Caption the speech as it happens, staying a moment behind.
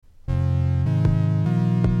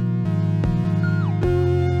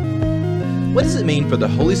What does it mean for the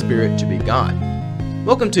Holy Spirit to be God?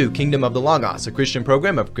 Welcome to Kingdom of the Logos, a Christian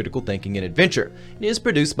program of critical thinking and adventure. It is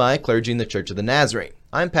produced by clergy in the Church of the Nazarene.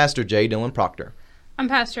 I'm Pastor J. Dylan Proctor. I'm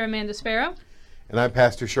Pastor Amanda Sparrow. And I'm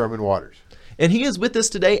Pastor Sherman Waters. And he is with us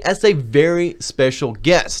today as a very special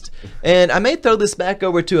guest. And I may throw this back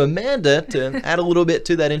over to Amanda to add a little bit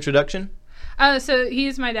to that introduction. So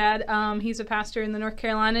he's my dad. He's a pastor in the North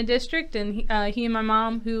Carolina district, and he and my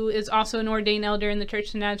mom, who is also an ordained elder in the Church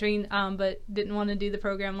of the Nazarene, but didn't want to do the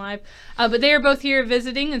program live. But they are both here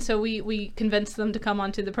visiting, and so we convinced them to come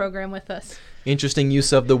onto the program with us. Interesting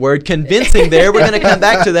use of the word convincing there. We're going to come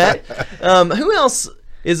back to that. Who else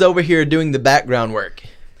is over here doing the background work?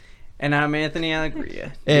 And I'm Anthony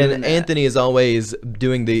Alegria. And Anthony is always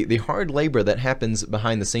doing the hard labor that happens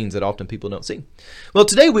behind the scenes that often people don't see. Well,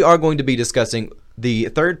 today we are going to be discussing the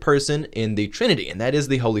third person in the Trinity, and that is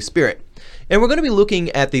the Holy Spirit. And we're going to be looking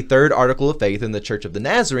at the third article of faith in the Church of the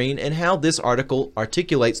Nazarene and how this article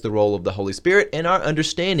articulates the role of the Holy Spirit and our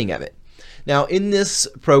understanding of it. Now, in this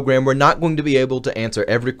program, we're not going to be able to answer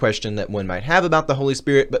every question that one might have about the Holy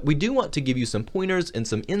Spirit, but we do want to give you some pointers and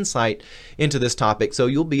some insight into this topic so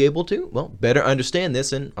you'll be able to, better understand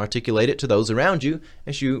this and articulate it to those around you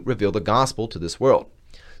as you reveal the gospel to this world.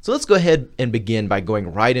 So let's go ahead and begin by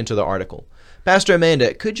going right into the article. Pastor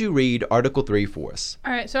Amanda, could you read Article 3 for us?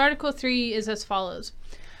 All right, so Article 3 is as follows.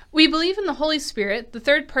 We believe in the Holy Spirit, the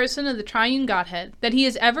third person of the triune Godhead, that he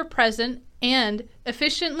is ever present and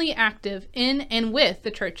efficiently active in and with the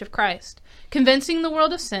Church of Christ, convincing the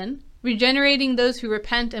world of sin, regenerating those who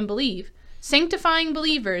repent and believe, sanctifying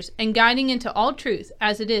believers, and guiding into all truth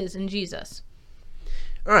as it is in Jesus.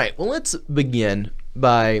 All right, well, let's begin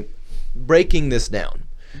by breaking this down.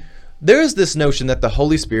 There is this notion that the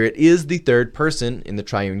Holy Spirit is the third person in the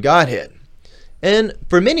triune Godhead. And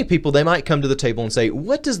for many people, they might come to the table and say,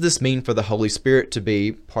 what does this mean for the Holy Spirit to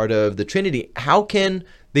be part of the Trinity? How can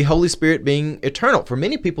the Holy Spirit being eternal? For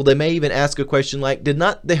many people, they may even ask a question like, did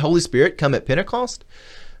not the Holy Spirit come at Pentecost?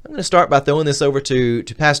 I'm going to start by throwing this over to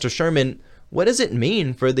Pastor Sherman. What does it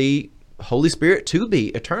mean for the Holy Spirit to be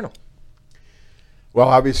eternal? Well,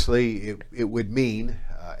 obviously, it would mean,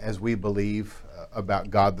 as we believe about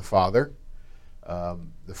God the Father,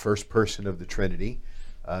 the first person of the Trinity,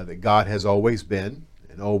 that God has always been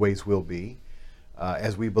and always will be.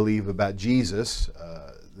 As we believe about Jesus,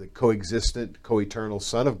 the coexistent, co-eternal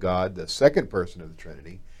Son of God, the second person of the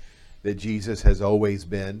Trinity, that Jesus has always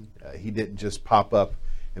been. He didn't just pop up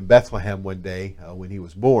in Bethlehem one day when he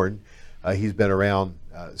was born. He's been around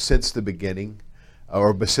since the beginning,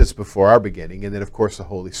 or since before our beginning. And then, of course, the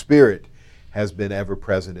Holy Spirit has been ever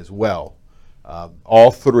present as well.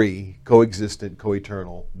 All three, coexistent,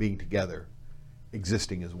 co-eternal, being together,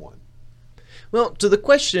 existing as one. Well, to the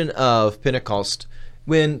question of Pentecost,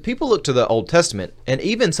 when people look to the Old Testament, and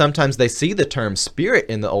even sometimes they see the term Spirit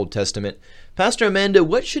in the Old Testament, Pastor Amanda,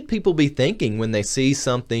 what should people be thinking when they see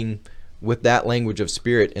something with that language of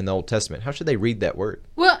Spirit in the Old Testament? How should they read that word?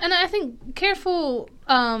 Well, and I think careful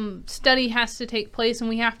study has to take place, and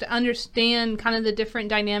we have to understand kind of the different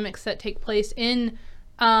dynamics that take place in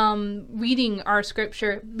reading our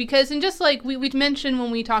scripture, because, and just like we mentioned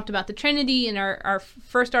when we talked about the Trinity in our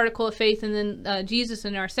first article of faith, and then Jesus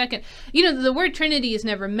in our second, the word Trinity is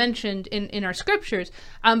never mentioned in our scriptures,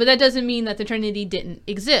 but that doesn't mean that the Trinity didn't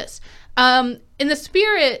exist. In the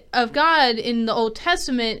Spirit of God in the Old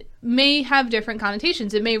Testament may have different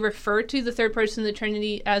connotations. It may refer to the third person of the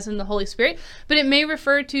Trinity as in the Holy Spirit, but it may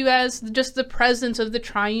refer to as just the presence of the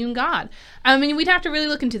triune God. I mean, we'd have to really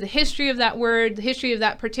look into the history of that word, the history of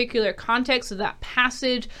that particular context of that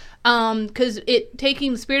passage, because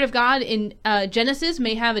taking the Spirit of God in Genesis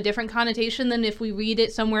may have a different connotation than if we read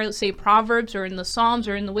it somewhere, let's say Proverbs or in the Psalms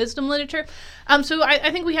or in the wisdom literature. So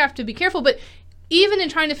I think we have to be careful, but even in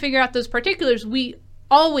trying to figure out those particulars, we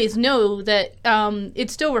always know that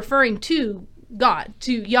it's still referring to God,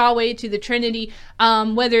 to Yahweh, to the Trinity,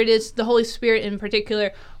 whether it is the Holy Spirit in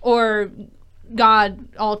particular or God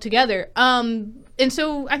altogether. And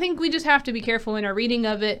so I think we just have to be careful in our reading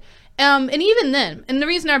of it. And even then, and the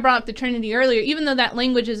reason I brought up the Trinity earlier, even though that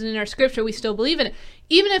language isn't in our scripture, we still believe in it.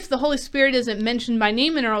 Even if the Holy Spirit isn't mentioned by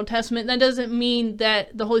name in our Old Testament, that doesn't mean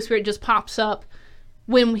that the Holy Spirit just pops up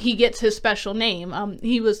when he gets his special name.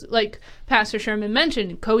 He was, like Pastor Sherman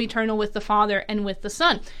mentioned, co-eternal with the Father and with the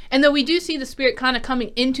Son. And though we do see the Spirit kind of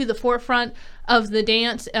coming into the forefront of the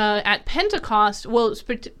dance at Pentecost, well,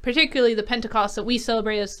 particularly the Pentecost that we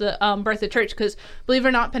celebrate as the birth of the church, because believe it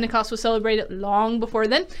or not, Pentecost was celebrated long before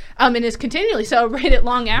then, and is continually celebrated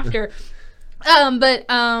long after. But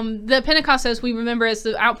the Pentecost, as we remember, as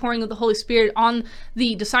the outpouring of the Holy Spirit on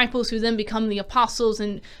the disciples who then become the apostles,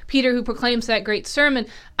 and Peter who proclaims that great sermon.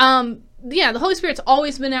 the Holy Spirit's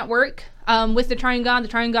always been at work with the Triune God. The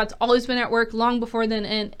Triune God's always been at work long before then,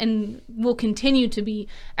 and will continue to be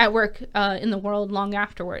at work in the world long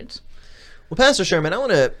afterwards. Well, Pastor Sherman, I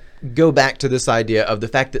want to go back to this idea of the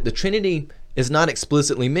fact that the Trinity is not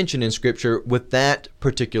explicitly mentioned in Scripture with that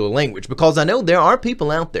particular language, because I know there are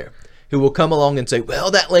people out there who will come along and say,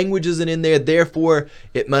 well, that language isn't in there, therefore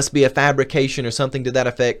it must be a fabrication or something to that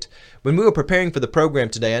effect. When we were preparing for the program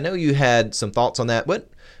today, I know you had some thoughts on that.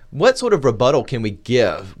 What sort of rebuttal can we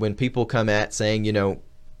give when people come at saying,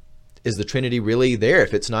 is the Trinity really there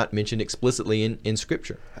if it's not mentioned explicitly in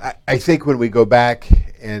Scripture? I think when we go back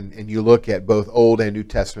and you look at both Old and New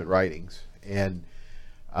Testament writings, and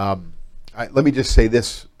let me just say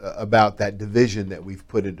this about that division that we've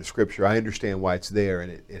put into Scripture. I understand why it's there,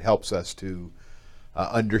 and it helps us to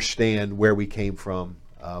understand where we came from.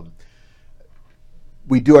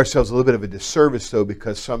 We do ourselves a little bit of a disservice, though,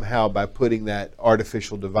 because somehow by putting that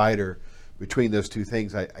artificial divider between those two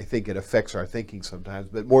things, I think it affects our thinking sometimes.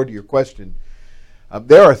 But more to your question,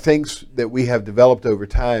 there are things that we have developed over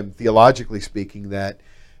time, theologically speaking, that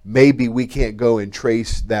maybe we can't go and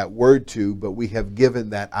trace that word to, but we have given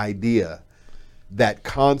that idea, that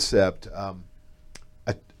concept, a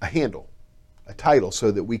handle, a title, so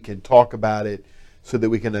that we can talk about it, so that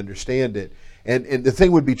we can understand it. And the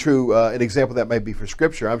thing would be true, an example that might be for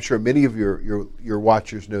Scripture. I'm sure many of your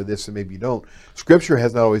watchers know this, and maybe you don't. Scripture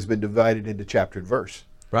has not always been divided into chapter and verse.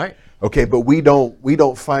 Right. Okay, but we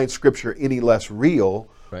don't find Scripture any less real.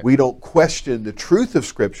 Right. We don't question the truth of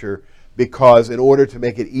Scripture, because in order to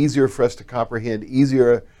make it easier for us to comprehend,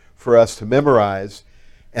 easier for us to memorize,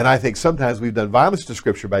 and I think sometimes we've done violence to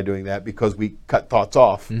Scripture by doing that, because we cut thoughts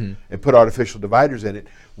off and put artificial dividers in it.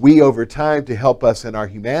 We, over time, to help us in our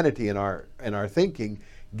humanity and our thinking,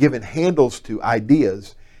 given handles to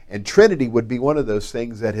ideas, and Trinity would be one of those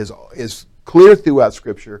things that is clear throughout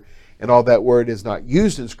Scripture, and all that word is not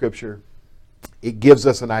used in Scripture. It gives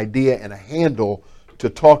us an idea and a handle to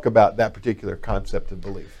talk about that particular concept and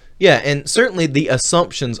belief. Yeah, and certainly the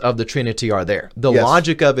assumptions of the Trinity are there. The Yes.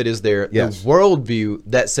 logic of it is there. Yes. The worldview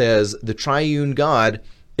that says the triune God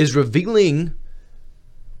is revealing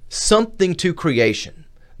something to creation.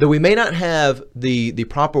 Though we may not have the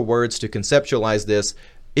proper words to conceptualize this,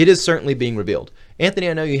 it is certainly being revealed. Anthony,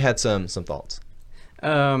 I know you had some thoughts.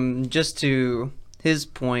 Just to his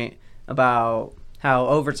point about how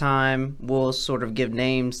over time we'll sort of give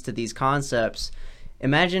names to these concepts.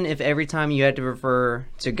 Imagine if every time you had to refer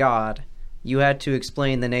to God, you had to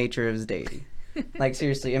explain the nature of his deity. Like,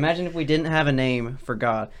 seriously, imagine if we didn't have a name for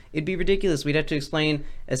God. It'd be ridiculous. We'd have to explain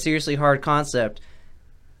a seriously hard concept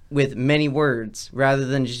with many words rather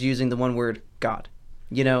than just using the one word, God.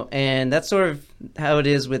 And that's sort of how it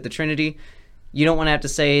is with the Trinity. You don't want to have to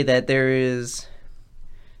say that there is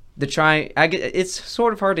it's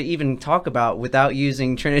sort of hard to even talk about without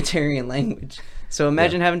using Trinitarian language. So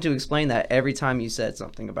imagine having to explain that every time you said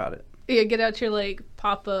something about it. Yeah, get out your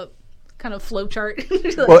pop-up kind of flow chart.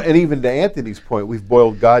 Well, and even to Anthony's point, we've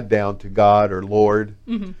boiled God down to God or Lord.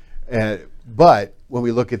 But when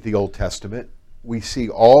we look at the Old Testament, we see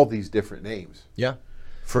all these different names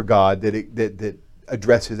for God that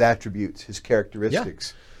address his attributes, his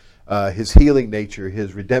characteristics, his healing nature,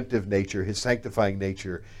 his redemptive nature, his sanctifying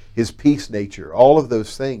nature, his peace nature, all of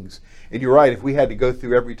those things. And you're right, if we had to go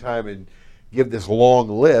through every time and give this long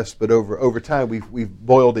list, but over time we've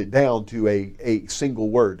boiled it down to a single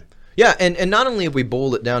word. Yeah, and not only have we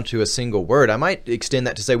boiled it down to a single word, I might extend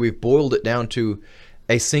that to say we've boiled it down to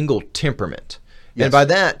a single temperament. Yes. And by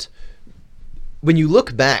that, when you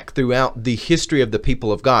look back throughout the history of the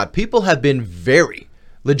people of God, people have been very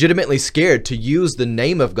legitimately scared to use the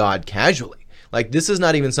name of God casually. Like, this is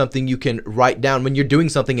not even something you can write down when you're doing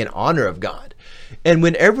something in honor of God. And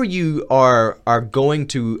whenever you are going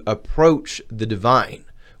to approach the divine,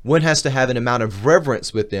 one has to have an amount of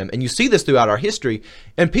reverence with them. And you see this throughout our history.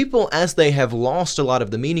 And people, as they have lost a lot of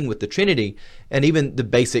the meaning with the Trinity, and even the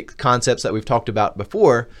basic concepts that we've talked about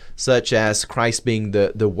before, such as Christ being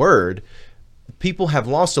the Word, people have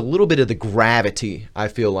lost a little bit of the gravity, I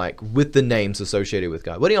feel like, with the names associated with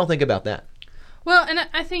God. What do y'all think about that? Well, and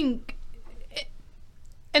I think,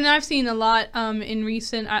 and I've seen a lot in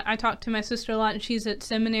recent, I talked to my sister a lot, and she's at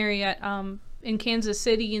seminary in Kansas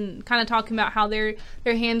City, and kind of talking about how they're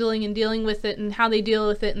handling and dealing with it, and how they deal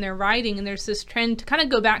with it in their writing. And there's this trend to kind of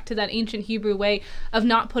go back to that ancient Hebrew way of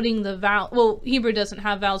not putting the vowel. Well, Hebrew doesn't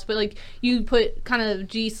have vowels, but like you put kind of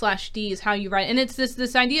G/D is how you write. And it's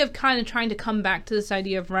this idea of kind of trying to come back to this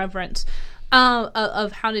idea of reverence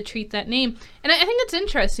of how to treat that name. And I think it's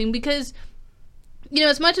interesting because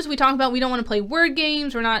as much as we talk about we don't want to play word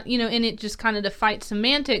games, we're not, in it just kind of to fight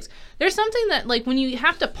semantics. There's something that, like, when you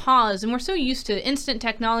have to pause, and we're so used to instant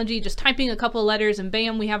technology, just typing a couple of letters and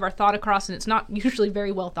bam, we have our thought across, and it's not usually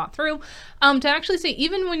very well thought through. To actually say,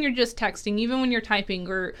 even when you're just texting, even when you're typing,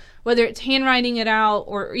 or whether it's handwriting it out,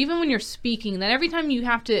 or even when you're speaking, that every time you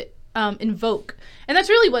have to invoke, and that's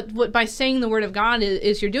really what by saying the word of God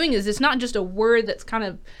is you're doing, is it's not just a word that's kind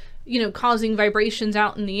of causing vibrations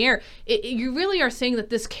out in the air. You really are saying that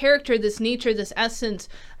this character, this nature, this essence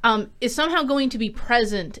is somehow going to be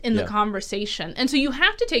present in the conversation. And so you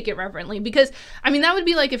have to take it reverently, because, that would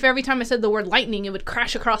be like if every time I said the word lightning, it would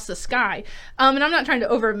crash across the sky. And I'm not trying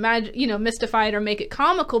to mystify it or make it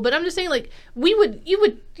comical, but I'm just saying, like, you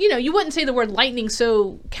wouldn't say the word lightning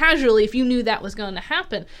so casually if you knew that was going to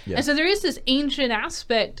happen. Yeah. And so there is this ancient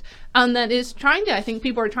aspect that is I think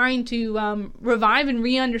people are trying to revive and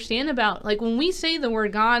re-understand about, like, when we say the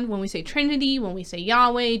word God, when we say Trinity, when we say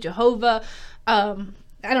Yahweh, Jehovah,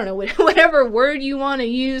 I don't know, whatever word you want to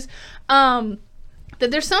use, that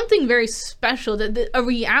there's something very special, that a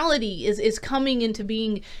reality is coming into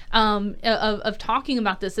being of talking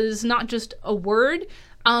about this. It is not just a word,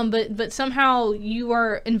 but somehow you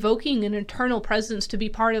are invoking an eternal presence to be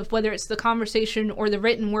part of, whether it's the conversation or the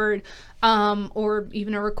written word, or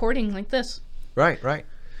even a recording like this. Right.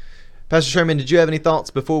 Pastor Sherman, did you have any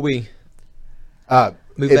thoughts before we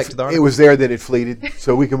move back to the article? It was there, then it fleeted,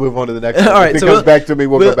 so we can move on to the next one. All right, if it comes back to me,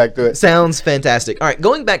 we'll go back to it. Sounds fantastic. All right,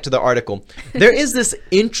 going back to the article, there is this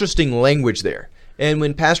interesting language there. And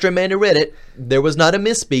when Pastor Amanda read it, there was not a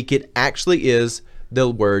misspeak. It actually is the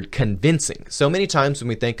word convincing. So many times when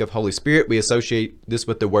we think of Holy Spirit, we associate this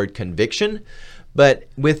with the word conviction. But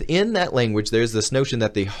within that language, there's this notion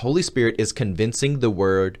that the Holy Spirit is convincing the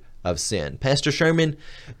word of sin. Pastor Sherman,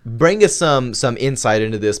 bring us some insight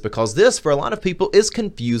into this, because this, for a lot of people, is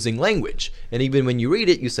confusing language. And even when you read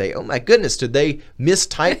it, you say, oh my goodness, did they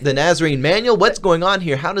mistype the Nazarene manual? What's going on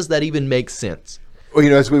here? How does that even make sense? Well,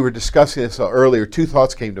 as we were discussing this earlier, two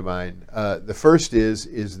thoughts came to mind. The first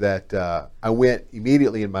is that I went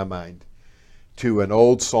immediately in my mind to an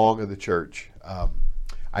old song of the church,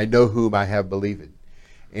 I Know Whom I Have Believed.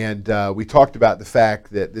 And we talked about the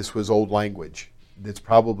fact that this was old language that's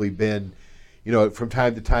probably been, from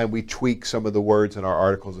time to time we tweak some of the words in our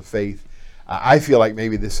articles of faith. I feel like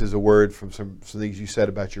maybe this is a word from some things you said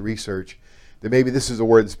about your research, that maybe this is a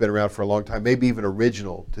word that's been around for a long time, maybe even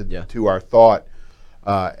original to our thought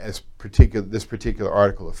as this particular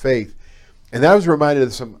article of faith. And I was reminded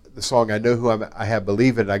of the song I Know Who I Have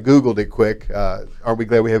Believed, and I Googled it quick. Aren't we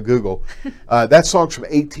glad we have Google? That song's from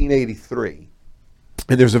 1883.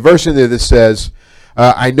 And there's a verse in there that says,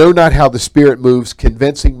 I know not how the Spirit moves,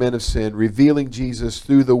 convincing men of sin, revealing Jesus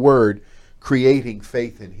through the Word, creating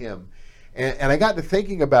faith in Him. And I got to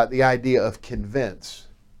thinking about the idea of convince.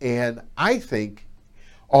 And I think,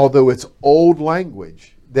 although it's old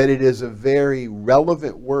language, that it is a very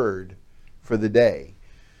relevant word for the day,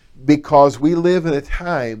 because we live in a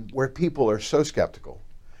time where people are so skeptical.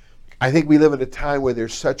 I think we live in a time where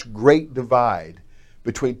there's such great divide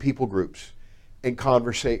between people groups and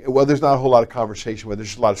conversation. Well, there's not a whole lot of conversation, where there's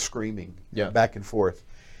just a lot of screaming back and forth.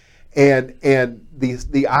 And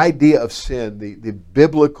the idea of sin, the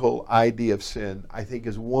biblical idea of sin, I think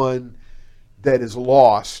is one that is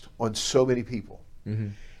lost on so many people. Mm-hmm.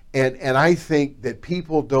 And I think that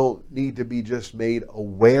people don't need to be just made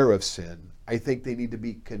aware of sin. I think they need to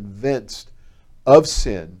be convinced of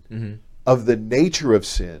sin, mm-hmm. of the nature of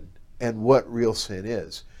sin, and what real sin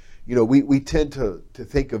is. We tend to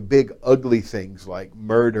think of big, ugly things like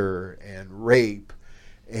murder and rape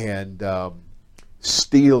and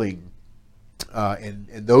stealing and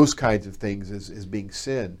those kinds of things as being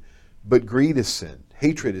sin. But greed is sin.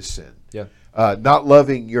 Hatred is sin. Yeah. Not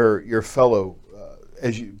loving your fellow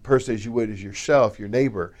as you would as yourself, your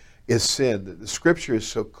neighbor, is sin. The Scripture is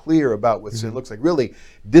so clear about what mm-hmm. sin looks like. Really,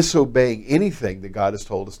 disobeying anything that God has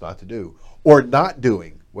told us not to do, or not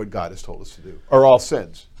doing what God has told us to do, are all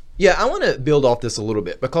sins. Yeah, I want to build off this a little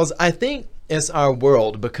bit, because I think as our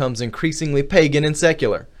world becomes increasingly pagan and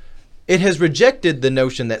secular, it has rejected the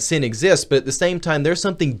notion that sin exists, but at the same time, there's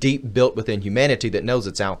something deep built within humanity that knows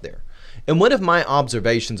it's out there. And one of my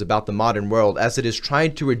observations about the modern world, as it is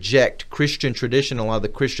tried to reject Christian tradition, a lot of the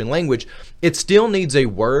Christian language, it still needs a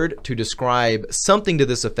word to describe something to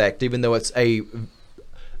this effect, even though it's a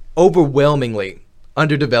overwhelmingly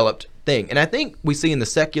underdeveloped thing. And I think we see in the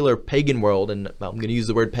secular pagan world, and I'm going to use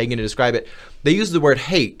the word pagan to describe it, they use the word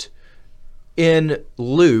hate in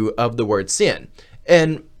lieu of the word sin.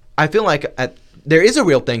 And I feel like there is a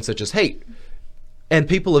real thing such as hate. And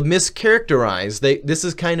people have mischaracterized. This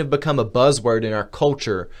has kind of become a buzzword in our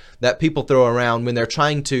culture that people throw around when they're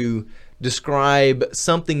trying to describe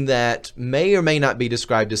something that may or may not be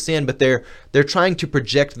described as sin, but they're trying to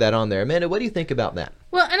project that on there. Amanda, what do you think about that?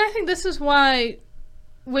 Well, and I think this is why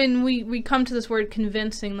when we come to this word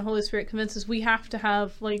convincing, the Holy Spirit convinces, we have to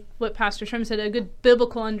have, like what Pastor Sherman said, a good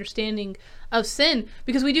biblical understanding of sin,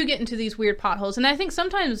 because we do get into these weird potholes. And I think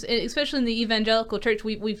sometimes, especially in the evangelical church,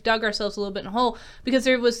 we've dug ourselves a little bit in a hole, because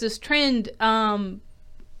there was this trend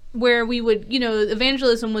where we would,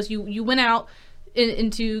 evangelism was you went out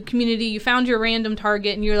into community, you found your random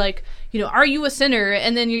target, and you're like, are you a sinner?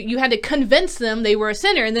 And then you had to convince them they were a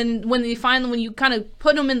sinner. And then when you kind of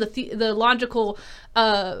put them in the logical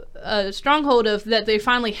stronghold of that they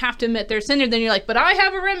finally have to admit they're a sinner, then you're like, but I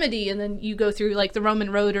have a remedy. And then you go through like the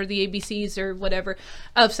Roman road or the ABCs or whatever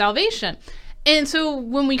of salvation. And so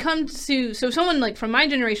when we come to, someone like from my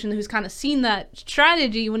generation who's kind of seen that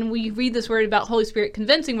strategy, when we read this word about Holy Spirit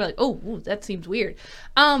convincing, we're like, oh, ooh, that seems weird.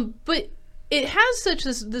 But it has such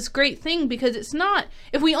this great thing, because it's not,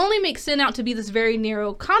 if we only make sin out to be this very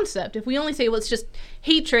narrow concept, if we only say, well, it's just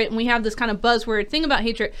hatred, and we have this kind of buzzword thing about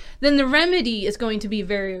hatred, then the remedy is going to be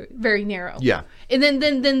very, very narrow. Yeah. And then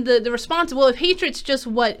the response, well, if hatred's just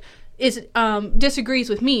what is disagrees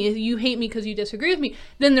with me, you hate me because you disagree with me,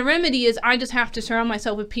 then the remedy is I just have to surround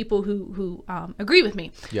myself with people who agree with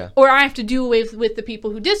me. Yeah. Or I have to do away with the people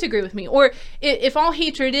who disagree with me. Or if all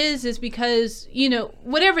hatred is because,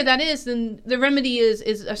 whatever that is, then the remedy is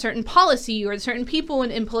a certain policy or certain people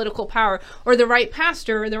in political power, or the right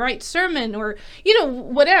pastor or the right sermon, or,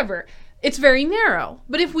 whatever. It's very narrow.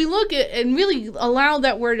 But if we look at and really allow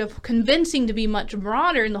that word of convincing to be much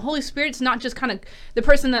broader, and the Holy Spirit's not just kind of the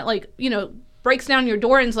person that breaks down your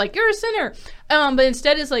door and is like, you're a sinner. But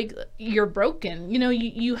instead is like, you're broken.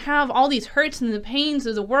 You have all these hurts and the pains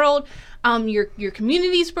of the world. Your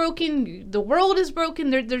community's broken. The world is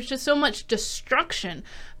broken. There's just so much destruction.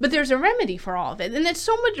 But there's a remedy for all of it. And it's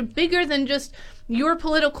so much bigger than just your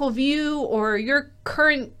political view or your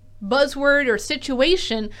current buzzword or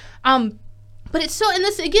situation. But it's so, and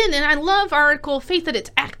this again, and I love our article of faith that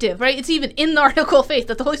it's active, right? It's even in the article of faith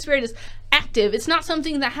that the Holy Spirit is active. It's not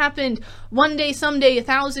something that happened one day, someday,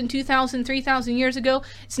 1,000, 2,000, 3,000 years ago.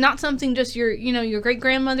 It's not something just your great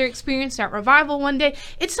grandmother experienced at revival one day.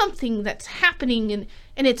 It's something that's happening, and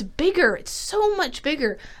it's bigger. It's so much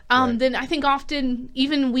bigger than I think often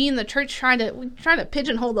even we in the church try to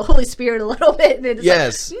pigeonhole the Holy Spirit a little bit. And it's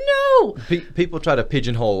yes. Like, no. People try to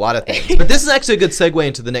pigeonhole a lot of things. But this is actually a good segue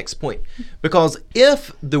into the next point. Because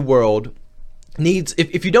if the world needs,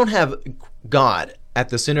 if you don't have God at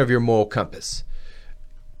the center of your moral compass,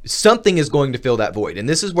 something is going to fill that void. And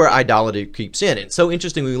this is where idolatry creeps in. It's so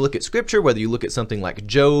interesting when you look at Scripture, whether you look at something like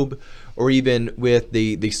Job, or even with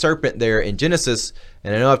the serpent there in Genesis.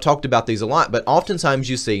 And I know I've talked about these a lot, but oftentimes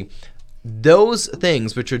you see those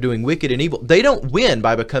things which are doing wicked and evil, they don't win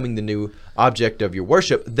by becoming the new object of your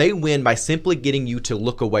worship. They win by simply getting you to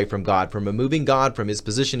look away from God, from removing God from his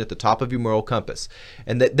position at the top of your moral compass.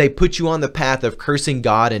 And that they put you on the path of cursing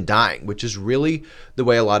God and dying, which is really the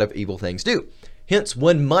way a lot of evil things do. Hence,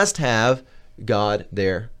 one must have God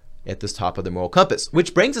there at the top of the moral compass,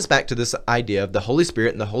 which brings us back to this idea of the Holy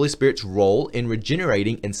Spirit and the Holy Spirit's role in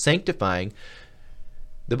regenerating and sanctifying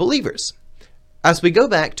the believers. As we go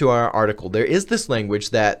back to our article, there is this language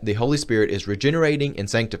that the Holy Spirit is regenerating and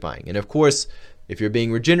sanctifying. And of course, if you're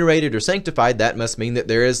being regenerated or sanctified, that must mean that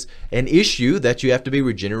there is an issue that you have to be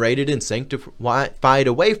regenerated and sanctified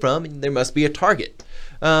away from, and there must be a target.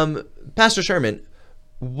 Pastor Sherman,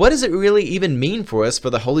 what does it really even mean for us for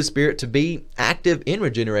the Holy Spirit to be active in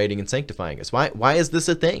regenerating and sanctifying us? Why is this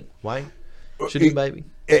a thing? Why should anybody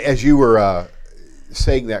be? As you were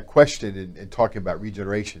saying that question and talking about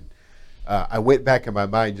regeneration, I went back in my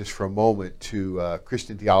mind just for a moment to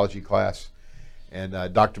Christian theology class,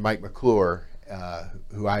 and Dr. Mike McClure,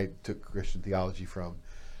 who I took Christian theology from,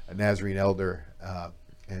 a Nazarene elder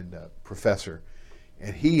and professor,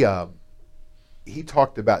 and he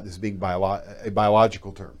talked about this being a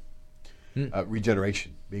biological term,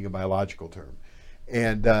 regeneration being a biological term.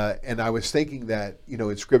 And I was thinking that,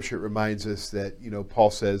 in Scripture it reminds us that,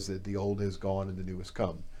 Paul says that the old is gone and the new has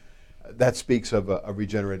come. That speaks of a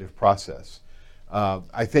regenerative process.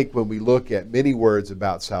 I think when we look at many words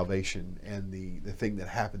about salvation and the thing that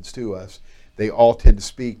happens to us, they all tend to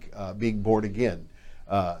speak being born again.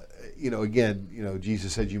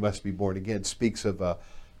 Jesus said you must be born again, speaks of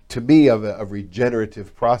to me of a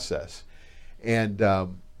regenerative process. And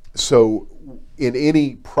so in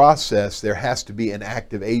any process, there has to be an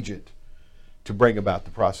active agent to bring about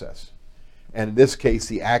the process. And in this case,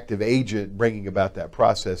 the active agent bringing about that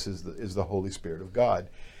process is the Holy Spirit of God.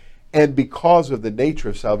 And because of the nature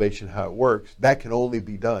of salvation, how it works, that can only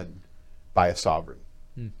be done by a sovereign.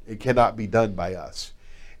 It cannot be done by us.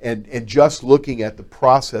 And just looking at the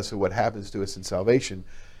process of what happens to us in salvation,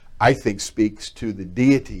 I think speaks to the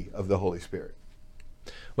deity of the Holy Spirit.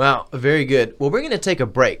 Wow, very good. Well, we're going to take a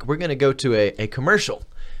break. We're going to go to a commercial,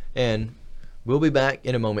 and we'll be back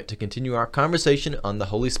in a moment to continue our conversation on the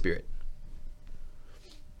Holy Spirit.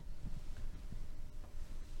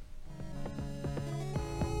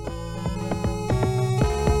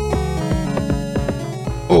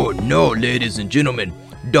 Oh no, ladies and gentlemen,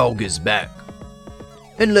 Dog is back.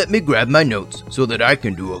 And let me grab my notes so that I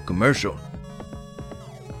can do a commercial.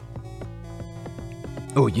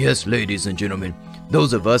 Oh yes, ladies and gentlemen,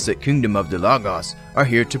 those of us at Kingdom of the Logos are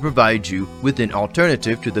here to provide you with an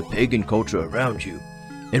alternative to the pagan culture around you,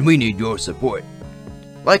 and we need your support.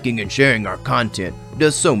 Liking and sharing our content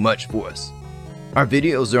does so much for us. Our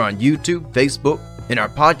videos are on YouTube, Facebook, and our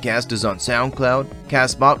podcast is on SoundCloud,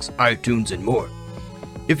 CastBox, iTunes, and more.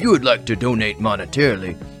 If you would like to donate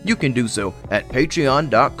monetarily, you can do so at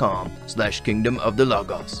patreon.com/Kingdom of the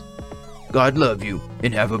Logos. God love you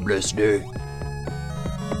and have a blessed day.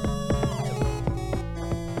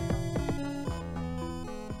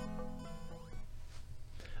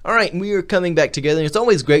 All right, and we are coming back together, and it's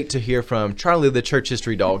always great to hear from Charlie the Church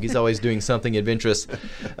History Dog. He's always doing something adventurous.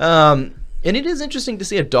 And it is interesting to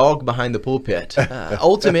see a dog behind the pulpit.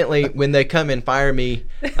 Ultimately, when they come and fire me,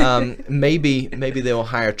 maybe they'll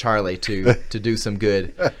hire Charlie to do some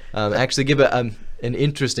good. Actually give an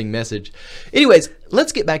interesting message. Anyways,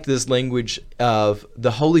 let's get back to this language of the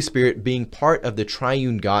Holy Spirit being part of the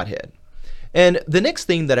triune Godhead. And the next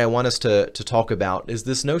thing that I want us to talk about is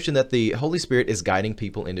this notion that the Holy Spirit is guiding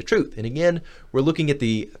people into truth. And again, we're looking at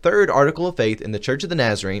the third article of faith in the Church of the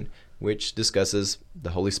Nazarene, which discusses the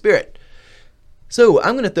Holy Spirit. So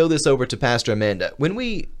I'm going to throw this over to Pastor Amanda. When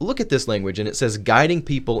we look at this language and it says guiding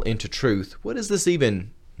people into truth, what does this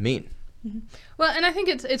even mean? Mm-hmm. Well, and I think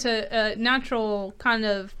it's a natural kind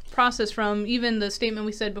of process from even the statement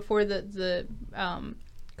we said before the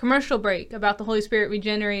commercial break about the Holy Spirit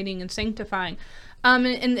regenerating and sanctifying.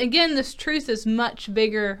 And again, this truth is much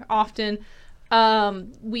bigger often.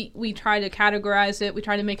 We try to categorize it. We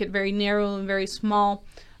try to make it very narrow and very small.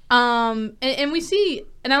 And we see,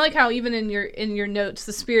 and I like how even in your notes,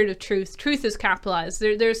 the Spirit of truth is capitalized.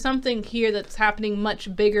 There's something here that's happening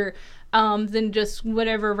much bigger than just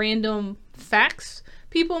whatever random facts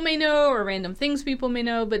people may know or random things people may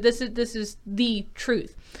know. But this is the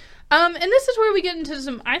truth. And this is where we get into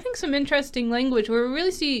some interesting language where we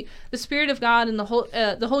really see the Spirit of God and the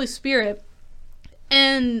Holy Spirit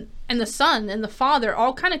and the Son and the Father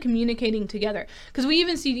all kind of communicating together. Because we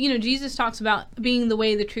even see, Jesus talks about being the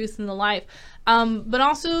way, the truth, and the life. But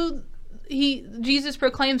also, Jesus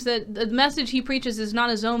proclaims that the message he preaches is not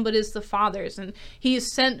his own, but is the Father's. And he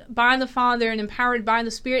is sent by the Father and empowered by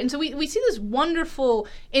the Spirit. And so we see this wonderful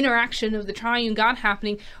interaction of the triune God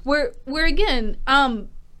happening where again,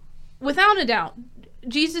 without a doubt,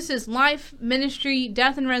 Jesus' life, ministry,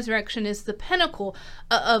 death, and resurrection is the pinnacle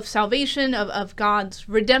of salvation, of God's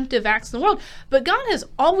redemptive acts in the world. But God has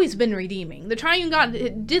always been redeeming. The triune God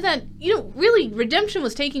did that, really, redemption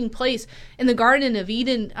was taking place in the Garden of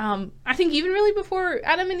Eden. I think even really before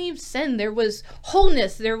Adam and Eve sinned, there was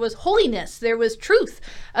wholeness, there was holiness, there was truth,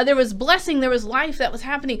 there was blessing, there was life that was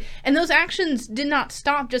happening. And those actions did not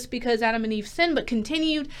stop just because Adam and Eve sinned, but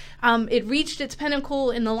continued. It reached its pinnacle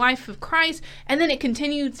in the life of Christ, and then it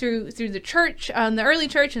continued through the church, the early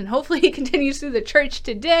church, and hopefully it continues through the church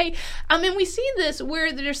today. And we see this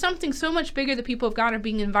where there's something so much bigger the people of God are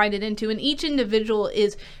being invited into, and each individual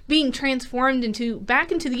is being transformed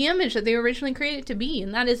back into the image that they were originally created to be,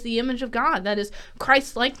 and that is the image of God. That is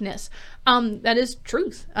Christ's likeness. That is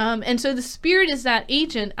truth. And so the Spirit is that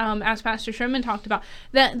agent, as Pastor Sherman talked about,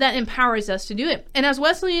 that empowers us to do it. And as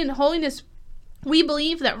Wesleyan holiness, we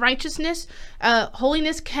believe that righteousness,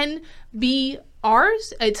 holiness can be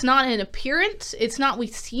ours. It's not an appearance. It's not we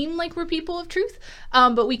seem like we're people of truth,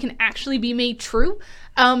 but we can actually be made true.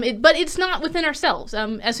 But it's not within ourselves.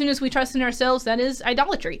 As soon as we trust in ourselves, that is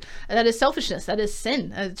idolatry. That is selfishness. That is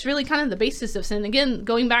sin. It's really kind of the basis of sin. Again,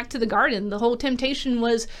 going back to the garden, the whole temptation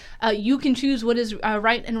was you can choose what is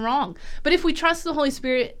right and wrong. But if we trust the Holy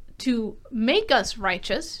Spirit to make us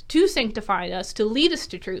righteous, to sanctify us, to lead us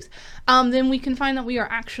to truth, then we can find that we are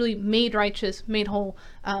actually made righteous, made whole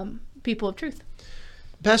people of truth.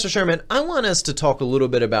 Pastor Sherman, I want us to talk a little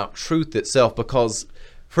bit about truth itself, because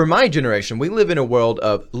for my generation, we live in a world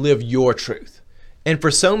of live your truth. And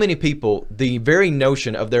for so many people, the very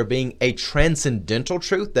notion of there being a transcendental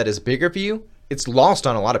truth that is bigger for you, it's lost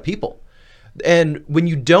on a lot of people. And when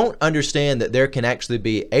you don't understand that there can actually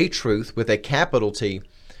be a truth with a capital T,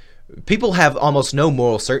 people have almost no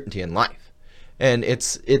moral certainty in life. And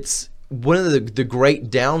it's one of the great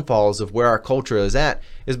downfalls of where our culture is at,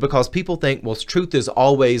 is because people think, well, truth is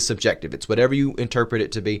always subjective. It's whatever you interpret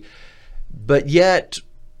it to be. But yet,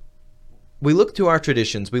 we look to our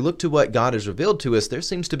traditions, we look to what God has revealed to us, there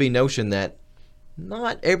seems to be notion that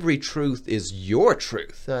not every truth is your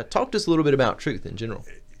truth. Talk to us a little bit about truth in general.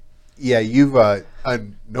 Yeah, you've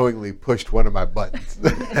unknowingly pushed one of my buttons.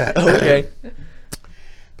 Okay.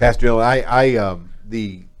 Pastor Dylan,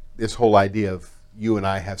 this whole idea of you and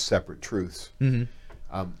I have separate truths.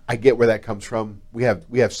 Mm-hmm. I get where that comes from. We've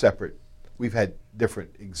had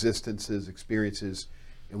different existences, experiences,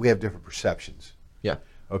 and we have different perceptions. Yeah.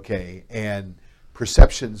 Okay, and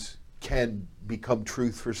perceptions can become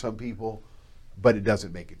truth for some people, but it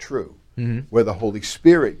doesn't make it true. Mm-hmm. Where the Holy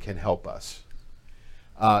Spirit can help us.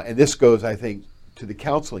 And this goes, I think, to the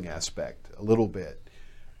counseling aspect a little bit.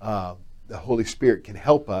 The Holy Spirit can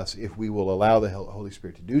help us, if we will allow the Holy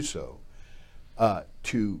Spirit to do so,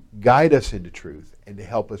 to guide us into truth and to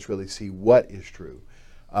help us really see what is true.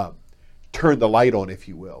 Turn the light on, if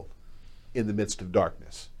you will, in the midst of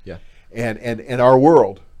darkness. Yeah. And our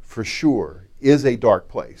world, for sure, is a dark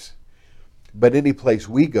place. But any place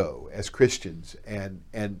we go as Christians and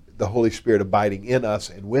the Holy Spirit abiding in us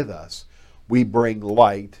and with us, we bring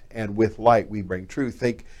light, and with light we bring truth.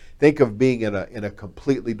 Think of being in a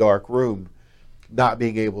completely dark room, not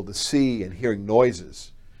being able to see and hearing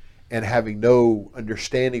noises and having no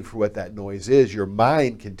understanding for what that noise is. Your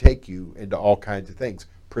mind can take you into all kinds of things.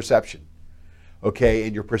 Perception. Okay,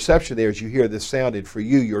 and your perception there is you hear this sound, and for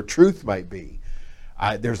you, your truth might be,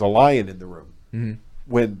 there's a lion in the room, mm-hmm.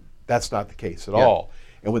 when that's not the case at all.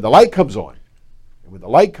 And when the light comes on,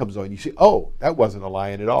 you see, oh, that wasn't a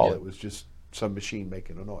lion at all. Yeah. It was just some machine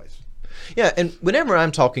making a noise. Yeah, and whenever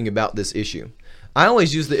I'm talking about this issue, I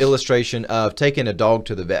always use the illustration of taking a dog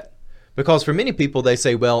to the vet. Because for many people, they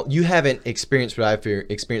say, well, you haven't experienced what I've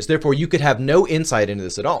experienced, therefore you could have no insight into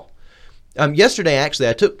this at all. Yesterday, actually,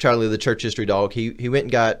 I took Charlie, the church history dog. He went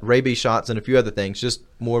and got rabies shots and a few other things, just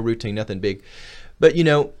more routine, nothing big. But,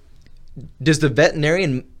 does the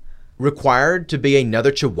veterinarian required to be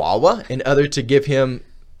another Chihuahua in order to give him,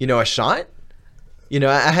 a shot?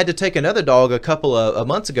 I had to take another dog a couple of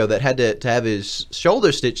months ago that had to have his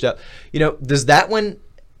shoulder stitched up. Does that one,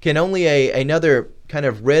 can only another kind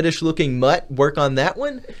of reddish looking mutt work on that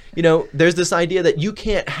one? There's this idea that you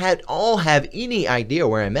can't have any idea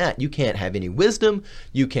where I'm at. You can't have any wisdom.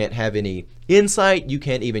 You can't have any insight. You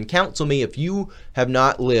can't even counsel me if you have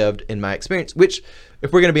not lived in my experience, which,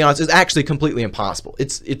 if we're going to be honest, is actually completely impossible.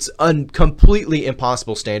 It's completely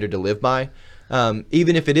impossible standard to live by.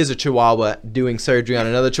 Even if it is a Chihuahua doing surgery on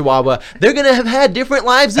another Chihuahua, they're going to have had different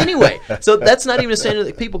lives anyway. So that's not even a standard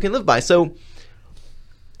that people can live by. So,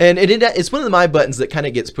 and it's one of my buttons that kind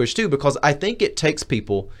of gets pushed too, because I think it takes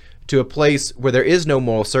people to a place where there is no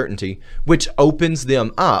moral certainty, which opens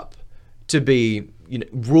them up to be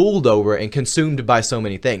ruled over and consumed by so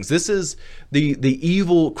many things. This is the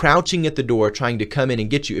evil crouching at the door trying to come in and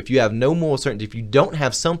get you. If you have no moral certainty, if you don't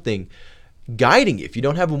have something guiding you, if you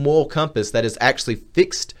don't have a moral compass that is actually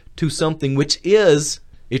fixed to something which is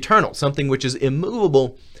eternal, something which is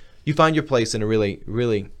immovable, you find your place in a really,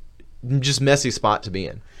 really just messy spot to be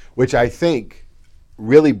in. Which I think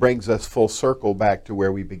really brings us full circle back to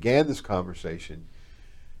where we began this conversation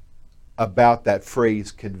about that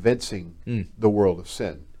phrase, convincing the world of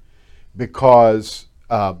sin. Because,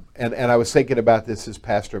 and I was thinking about this as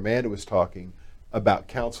Pastor Amanda was talking about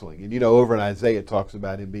counseling. And over in Isaiah it talks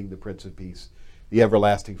about him being the Prince of Peace, the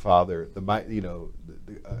everlasting Father,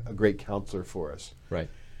 a great counselor for us. Right.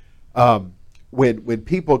 When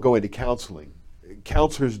people go into counseling,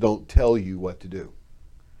 counselors don't tell you what to do.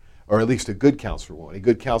 Or at least a good counselor won't. A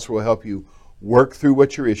good counselor will help you work through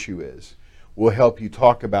what your issue is, will help you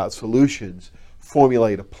talk about solutions,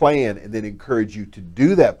 formulate a plan, and then encourage you to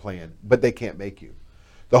do that plan, but they can't make you.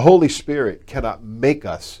 The Holy Spirit cannot make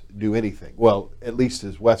us do anything. Well, at least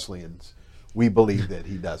as Wesleyans, we believe that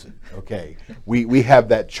he doesn't. Okay, we have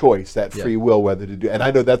that choice, that free will, whether to do. And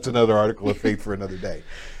I know that's another article of faith for another day.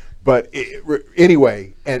 But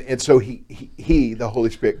anyway, and so he, the Holy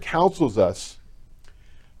Spirit, counsels us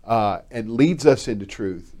and leads us into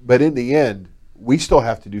truth. But in the end, we still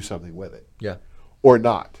have to do something with it. Yeah. Or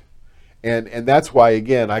not. And that's why,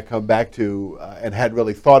 again, I come back to, and hadn't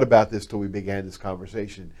really thought about this till we began this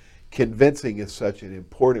conversation, convincing is such an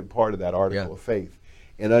important part of that article of faith.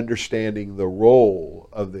 in understanding the role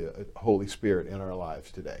of the Holy Spirit in our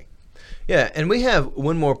lives today. Yeah, and we have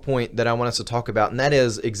one more point that I want us to talk about, and that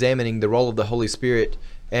is examining the role of the Holy Spirit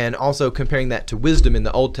and also comparing that to wisdom in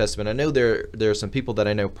the Old Testament. I know there are some people that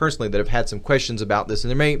I know personally that have had some questions about this, and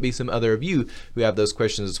there may be some other of you who have those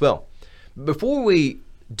questions as well. Before we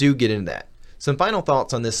do get into that, some final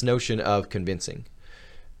thoughts on this notion of convincing.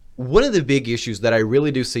 One of the big issues that I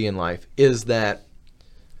really do see in life is that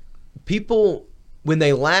people, when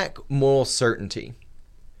they lack moral certainty,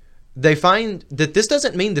 they find that this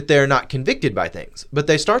doesn't mean that they're not convicted by things, but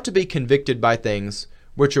they start to be convicted by things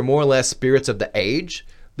which are more or less spirits of the age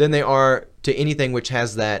than they are to anything which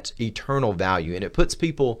has that eternal value. And it puts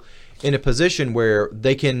people in a position where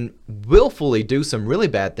they can willfully do some really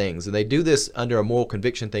bad things, and they do this under a moral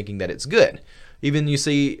conviction thinking that it's good. Even you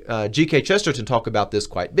see G.K. Chesterton talk about this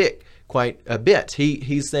quite a bit.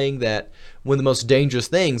 He's saying that one of the most dangerous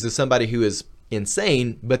things is somebody who is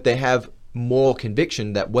insane, but they have moral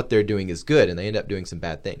conviction that what they're doing is good, and they end up doing some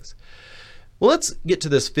bad things. Well, let's get to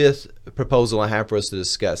this fifth proposal I have for us to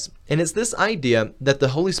discuss, and it's this idea that the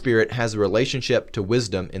Holy Spirit has a relationship to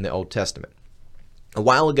wisdom in the Old Testament. A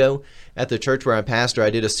while ago, at the church where I'm pastor,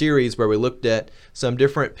 I did a series where we looked at some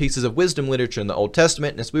different pieces of wisdom literature in the Old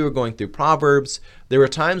Testament, and as we were going through Proverbs, there were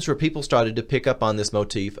times where people started to pick up on this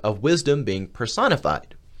motif of wisdom being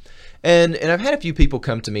personified. And I've had a few people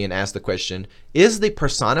come to me and ask the question, is the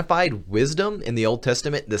personified wisdom in the Old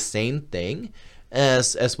Testament the same thing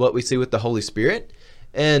as what we see with the Holy Spirit?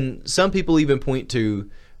 And some people even point to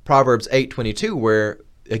Proverbs 8:22, where,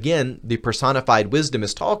 again, the personified wisdom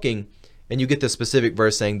is talking, and you get the specific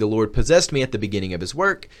verse saying, the Lord possessed me at the beginning of his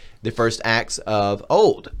work, the first acts of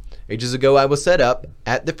old. Ages ago I was set up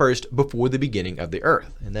at the first before the beginning of the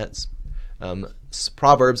earth. And that's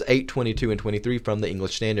Proverbs 8:22 and 23 from the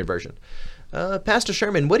English Standard Version. Pastor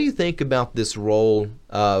Sherman, what do you think about this role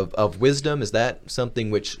of wisdom? Is that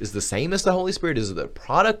something which is the same as the Holy Spirit? Is it a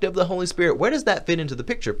product of the Holy Spirit? Where does that fit into the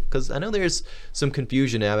picture? Because I know there's some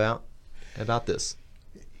confusion about this.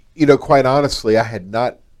 You know, quite honestly, I had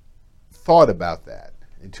not thought about that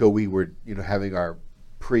until we were, having our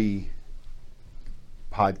pre-podcast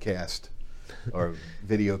or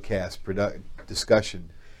videocast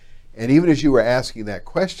discussion. And even as you were asking that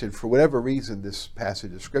question, for whatever reason, this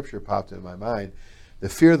passage of Scripture popped into my mind. The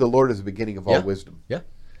fear of the Lord is the beginning of all wisdom. Yeah.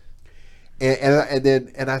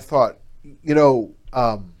 And I thought, the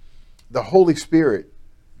Holy Spirit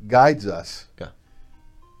guides us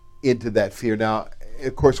into that fear. Now,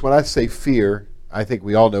 of course, when I say fear, I think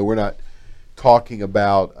we all know we're not talking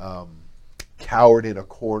about cowered in a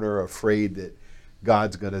corner, afraid that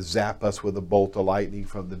God's going to zap us with a bolt of lightning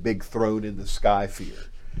from the big throne in the sky fear.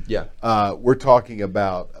 Yeah. We're talking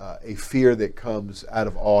about a fear that comes out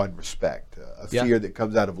of awe and respect, a fear that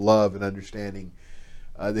comes out of love and understanding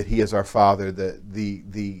that He is our Father,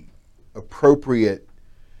 the appropriate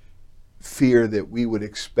fear that we would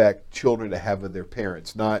expect children to have of their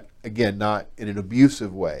parents, not in an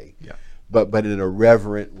abusive way, but in a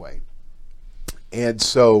reverent way. And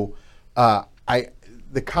so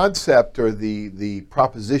the concept or the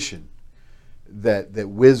proposition that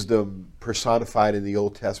wisdom personified in the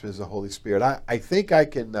Old Testament is the Holy Spirit, I think I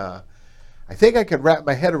can wrap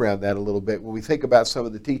my head around that a little bit when we think about some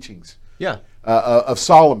of the teachings of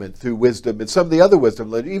Solomon through wisdom and some of the other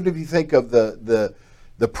wisdom. Even if you think of the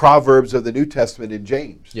Proverbs of the New Testament in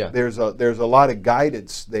James, there's a lot of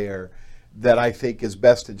guidance there that I think is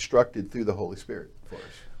best instructed through the Holy Spirit for us.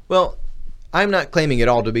 Well, I'm not claiming at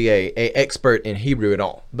all to be a expert in Hebrew at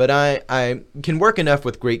all, but I can work enough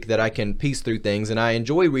with Greek that I can piece through things, and I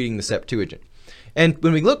enjoy reading the Septuagint. And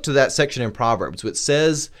when we look to that section in Proverbs, which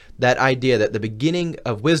says that idea that the beginning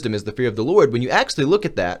of wisdom is the fear of the Lord, when you actually look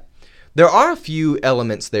at that, there are a few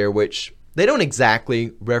elements there which they don't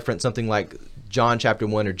exactly reference something like John chapter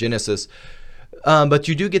 1 or Genesis, but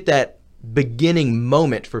you do get that beginning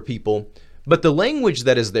moment for people. But the language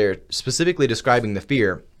that is there specifically describing the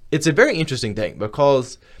fear, it's a very interesting thing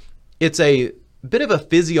because it's a bit of a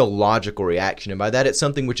physiological reaction, and by that it's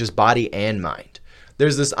something which is body and mind.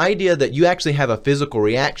 There's this idea that you actually have a physical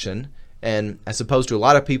reaction, and as opposed to a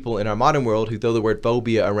lot of people in our modern world who throw the word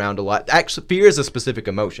phobia around a lot, actually fear is a specific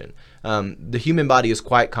emotion. The human body is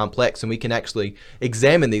quite complex, and we can actually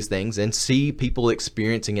examine these things and see people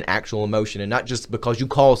experiencing an actual emotion, and not just because you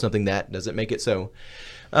call something that doesn't make it so.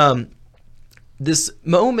 This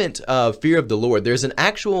moment of fear of the Lord, there's an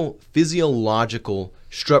actual physiological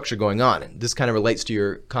structure going on. And this kind of relates to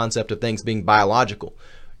your concept of things being biological.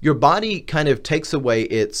 Your body kind of takes away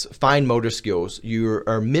its fine motor skills. You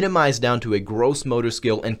are minimized down to a gross motor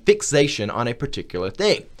skill and fixation on a particular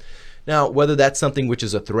thing. Now, whether that's something which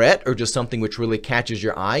is a threat or just something which really catches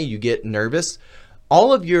your eye, you get nervous,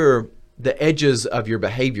 all of the edges of your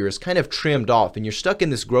behavior is kind of trimmed off, and you're stuck in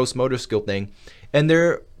this gross motor skill thing. And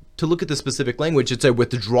there, to look at the specific language, it's a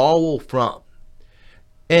withdrawal from.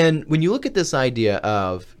 And when you look at this idea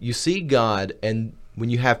of you see God, and when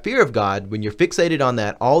you have fear of God, when you're fixated on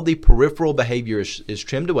that, all the peripheral behavior is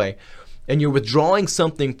trimmed away, and you're withdrawing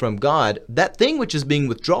something from God, that thing which is being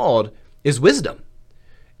withdrawn is wisdom.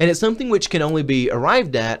 And it's something which can only be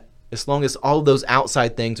arrived at as long as all of those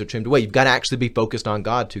outside things are trimmed away. You've got to actually be focused on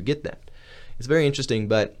God to get that. It's very interesting,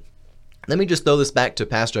 but let me just throw this back to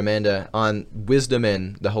Pastor Amanda on wisdom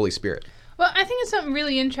and the Holy Spirit. Well, I think it's something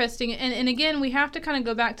really interesting. And again, we have to kind of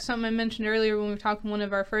go back to something I mentioned earlier when we were talking one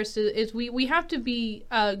of our first, is we have to be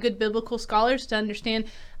good biblical scholars to understand.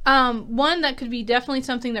 One, that could be definitely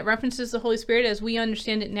something that references the Holy Spirit as we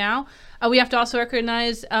understand it now. We have to also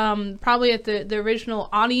recognize probably at the original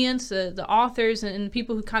audience, the authors and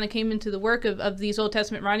people who kind of came into the work of these Old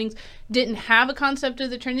Testament writings didn't have a concept of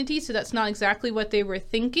the Trinity, so that's not exactly what they were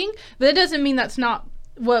thinking. But that doesn't mean that's not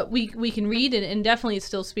what we can read, and definitely it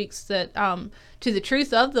still speaks that to the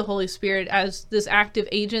truth of the Holy Spirit as this active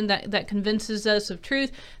agent that convinces us of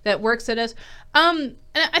truth, that works at us. And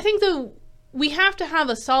I think we have to have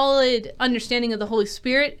a solid understanding of the Holy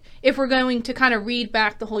Spirit if we're going to kind of read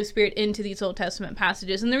back the Holy Spirit into these Old Testament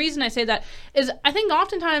passages. And the reason I say that is I think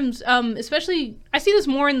oftentimes, especially, I see this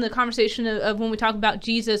more in the conversation of when we talk about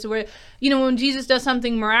Jesus, where, when Jesus does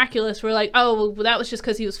something miraculous, we're like, oh, well, that was just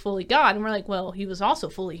because he was fully God. And we're like, well, he was also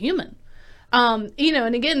fully human. And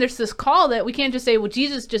again, there's this call that we can't just say, well,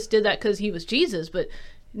 Jesus just did that because he was Jesus, but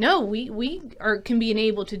no, we can be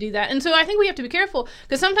enabled to do that. And so I think we have to be careful,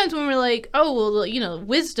 because sometimes when we're like, oh, well,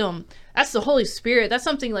 wisdom, that's the Holy Spirit, that's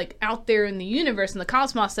something like out there in the universe and the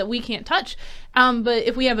cosmos that we can't touch. But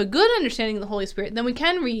if we have a good understanding of the Holy Spirit, then we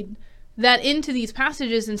can read that into these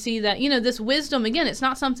passages and see that, this wisdom, again, it's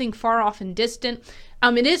not something far off and distant.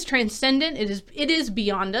 It is transcendent. It is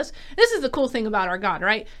beyond us. This is the cool thing about our God,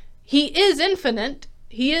 right? He is infinite.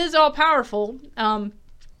 He is all powerful.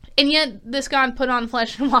 And yet this God put on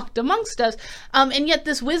flesh and walked amongst us. And yet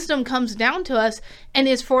this wisdom comes down to us and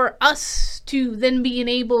is for us to then be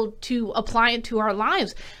able to apply it to our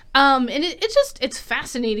lives. And it's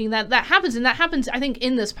fascinating that happens. And that happens, I think,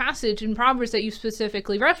 in this passage in Proverbs that you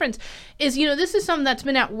specifically referenced, is, this is something that's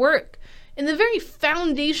been at work. In the very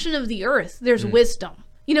foundation of the earth, there's wisdom.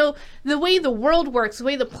 The way the world works, the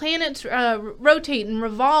way the planets rotate and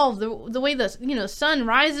revolve, the way the sun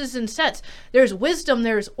rises and sets, there's wisdom,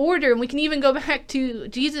 there's order. And we can even go back to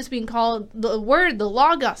Jesus being called the Word, the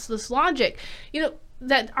Logos, this logic.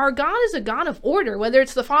 That our God is a God of order, whether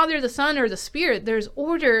it's the Father, the Son, or the Spirit. There's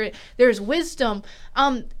order, there's wisdom.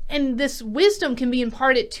 And this wisdom can be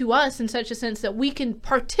imparted to us in such a sense that we can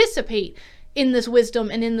participate in this wisdom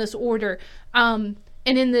and in this order.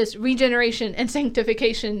 And in this regeneration and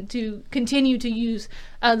sanctification, to continue to use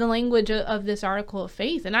the language of this article of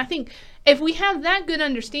faith. And I think if we have that good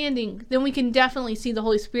understanding, then we can definitely see the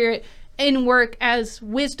Holy Spirit in work as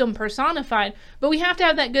wisdom personified. But we have to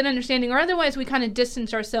have that good understanding, or otherwise we kind of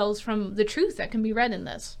distance ourselves from the truth that can be read in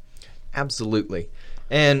this. Absolutely.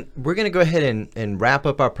 And we're going to go ahead and wrap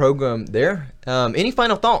up our program there. Any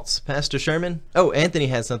final thoughts, Pastor Sherman? Oh, Anthony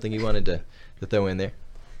has something you wanted to throw in there.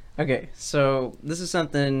 Okay, so this is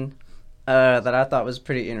something that I thought was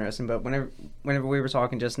pretty interesting, but whenever we were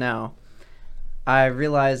talking just now, I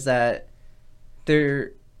realized that a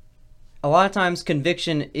lot of times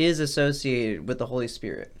conviction is associated with the Holy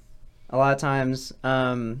Spirit. A lot of times,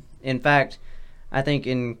 in fact, I think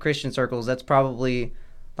in Christian circles, that's probably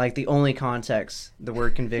like the only context the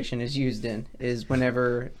word conviction is used in, is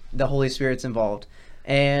whenever the Holy Spirit's involved.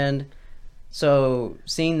 And so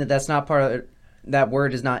seeing that that's not part of that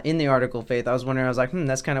word is not in the article of faith, I was wondering, I was like,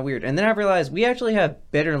 that's kind of weird. And then I realized we actually have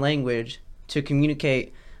better language to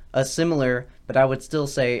communicate a similar, but I would still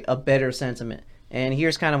say a better sentiment. And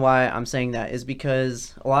here's kind of why I'm saying that, is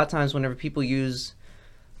because a lot of times whenever people use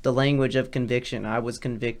the language of conviction, I was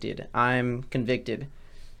convicted, I'm convicted,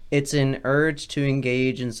 it's an urge to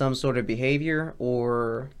engage in some sort of behavior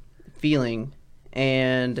or feeling,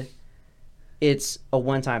 and it's a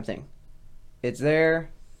one-time thing. It's there.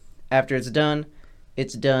 After it's done,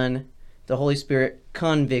 it's done. The Holy Spirit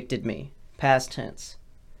convicted me, past tense.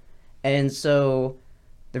 And so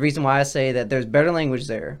the reason why I say that there's better language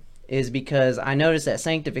there is because I noticed that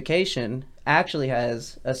sanctification actually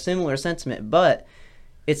has a similar sentiment, but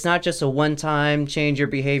it's not just a one-time change your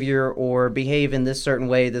behavior or behave in this certain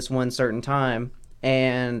way this one certain time,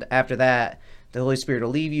 and after that, the Holy Spirit will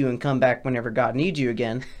leave you and come back whenever God needs you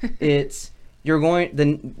again. It's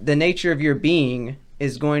the nature of your being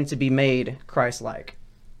is going to be made Christ-like.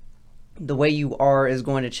 The way you are is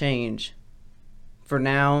going to change for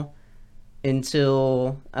now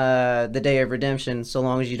until the day of redemption, so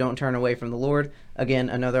long as you don't turn away from the Lord. Again,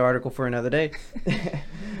 another article for another day.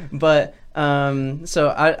 But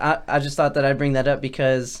so I just thought that I'd bring that up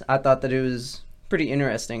because I thought that it was pretty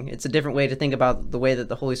interesting. It's a different way to think about the way that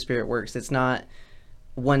the Holy Spirit works. It's not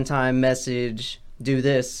one-time message, do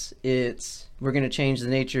this. It's we're going to change the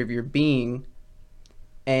nature of your being,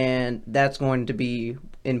 and that's going to be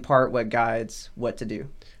in part what guides what to do.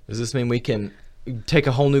 Does this mean we can take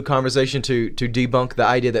a whole new conversation to debunk the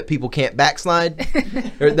idea that people can't backslide?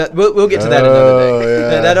 Or that, we'll get to that another day.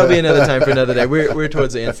 Yeah. That'll be another time for another day. We're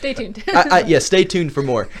towards the end. Stay tuned. Yeah, stay tuned for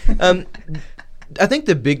more. I think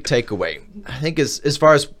the big takeaway, as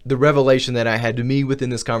far as the revelation that I had to me within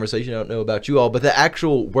this conversation, I don't know about you all, but the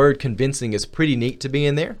actual word convincing is pretty neat to be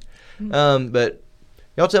in there. But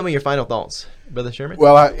y'all tell me your final thoughts, Brother Sherman.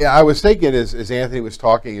 Well, I was thinking as Anthony was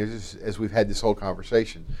talking, as we've had this whole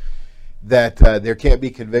conversation, that there can't be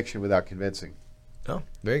conviction without convincing. Oh,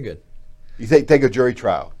 very good. You take a jury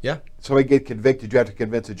trial. Yeah. Somebody get convicted, you have to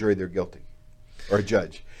convince a jury they're guilty, or a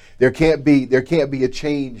judge. There can't be a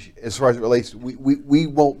change as far as it relates. We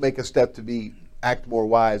won't make a step to act more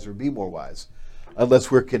wise or be more wise,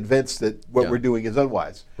 unless we're convinced that what we're doing is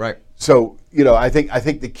unwise. Right. So I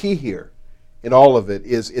think the key here, in all of it,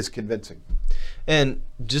 is convincing. And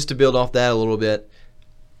just to build off that a little bit,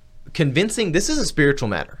 convincing, this is a spiritual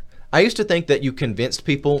matter. I used to think that you convinced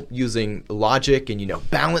people using logic and,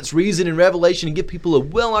 balanced reason and revelation and give people a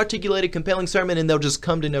well-articulated, compelling sermon and they'll just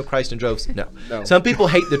come to know Christ in droves. No. Some people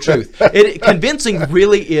hate the truth. Convincing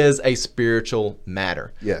really is a spiritual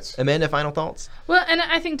matter. Yes. Amanda, final thoughts? Well, and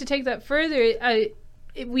I think to take that further,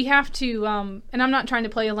 we have to, and I'm not trying to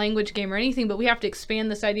play a language game or anything, but we have to expand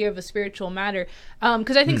this idea of a spiritual matter.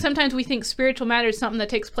 Because I think sometimes we think spiritual matter is something that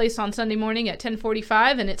takes place on Sunday morning at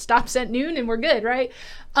 10:45 and it stops at noon and we're good, right?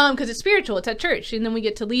 Because it's spiritual, it's at church, and then we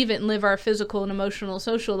get to leave it and live our physical and emotional,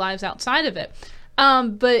 social lives outside of it.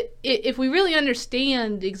 But if we really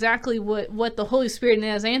understand exactly what the Holy Spirit, and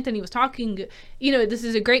as Anthony was talking, this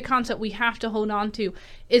is a great concept we have to hold on to,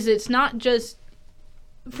 is it's not just,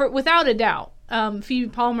 without a doubt, Phoebe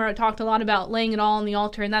Palmer talked a lot about laying it all on the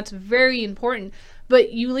altar, and that's very important.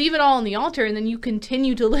 But you leave it all on the altar, and then you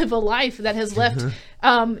continue to live a life that has left,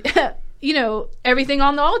 everything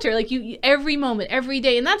on the altar. Like every moment, every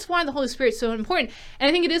day, and that's why the Holy Spirit is so important. And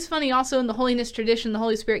I think it is funny also in the holiness tradition, the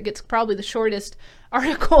Holy Spirit gets probably the shortest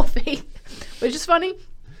article of faith, which is funny.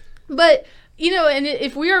 But and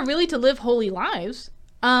if we are really to live holy lives,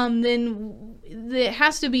 then it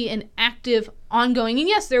has to be an active, ongoing. And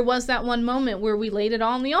yes, there was that one moment where we laid it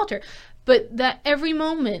all on the altar, but that every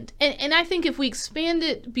moment, and I think if we expand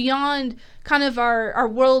it beyond kind of our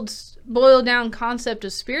world's boiled down concept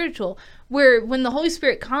of spiritual, where when the Holy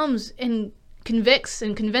Spirit comes and convicts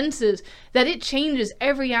and convinces, that it changes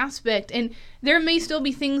every aspect. And there may still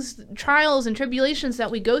be things, trials and tribulations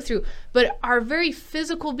that we go through, but our very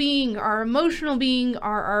physical being, our emotional being,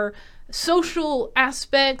 our social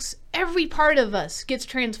aspects, every part of us gets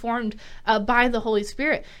transformed by the Holy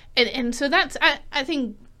Spirit. And so that's, I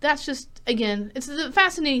think that's just, again, it's the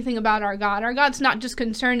fascinating thing about our God. Our God's not just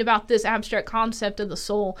concerned about this abstract concept of the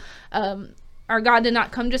soul. Our God did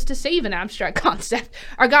not come just to save an abstract concept.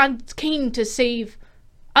 Our God came to save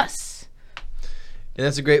us. And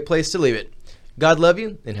that's a great place to leave it. God love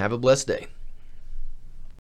you and have a blessed day.